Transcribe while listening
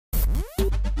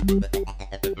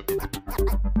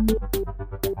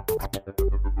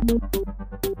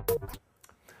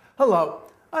Hello,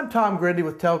 I'm Tom Grindy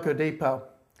with Telco Depot.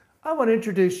 I want to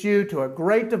introduce you to a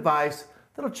great device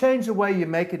that'll change the way you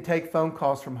make and take phone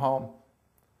calls from home.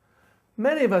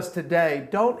 Many of us today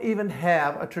don't even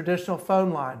have a traditional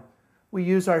phone line. We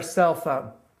use our cell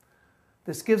phone.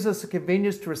 This gives us the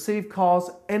convenience to receive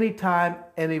calls anytime,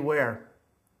 anywhere.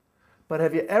 But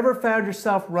have you ever found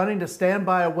yourself running to stand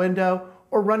by a window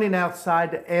or running outside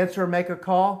to answer or make a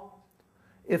call?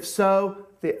 If so,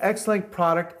 the XLink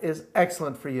product is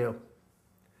excellent for you.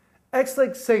 XLink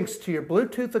syncs to your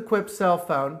Bluetooth-equipped cell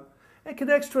phone and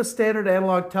connects to a standard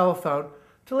analog telephone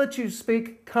to let you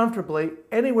speak comfortably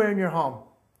anywhere in your home.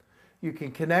 You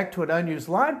can connect to an unused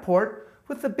line port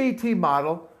with the BT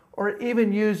model or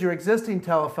even use your existing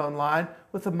telephone line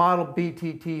with the model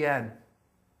BTTN.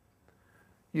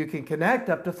 You can connect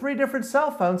up to 3 different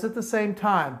cell phones at the same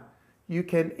time. You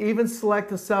can even select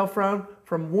the cell phone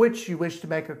from which you wish to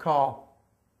make a call.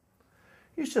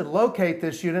 You should locate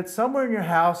this unit somewhere in your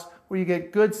house where you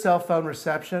get good cell phone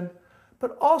reception,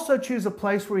 but also choose a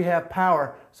place where you have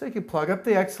power so you can plug up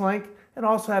the XLink and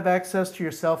also have access to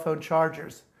your cell phone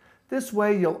chargers. This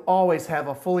way you'll always have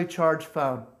a fully charged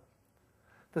phone.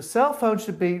 The cell phone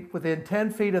should be within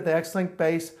 10 feet of the XLink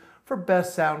base for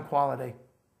best sound quality.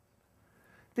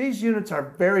 These units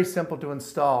are very simple to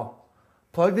install.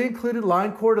 Plug the included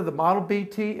line cord of the Model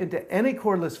BT into any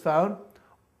cordless phone,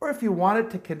 or if you want it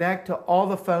to connect to all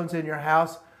the phones in your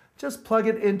house, just plug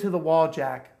it into the wall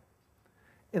jack.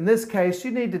 In this case,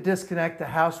 you need to disconnect the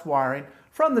house wiring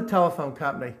from the telephone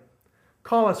company.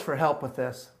 Call us for help with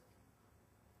this.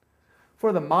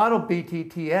 For the Model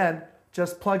BTTN,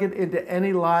 just plug it into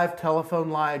any live telephone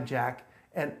line jack,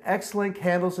 and XLink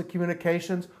handles the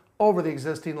communications over the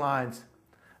existing lines.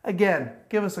 Again,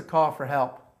 give us a call for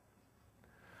help.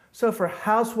 So for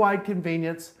house-wide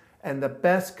convenience and the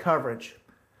best coverage,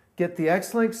 get the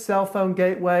XLink cell phone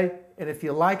gateway, and if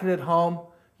you like it at home,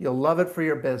 you'll love it for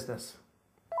your business.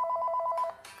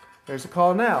 There's a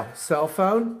call now. Cell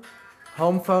phone,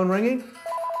 home phone ringing.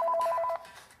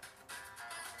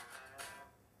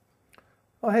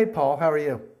 Oh, hey Paul, how are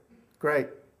you? Great.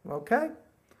 Okay.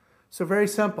 So very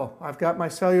simple. I've got my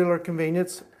cellular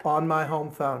convenience on my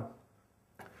home phone.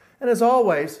 And as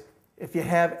always, if you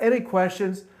have any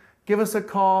questions, give us a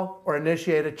call or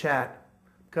initiate a chat.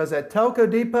 Because at Telco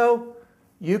Depot,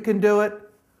 you can do it,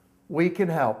 we can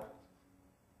help.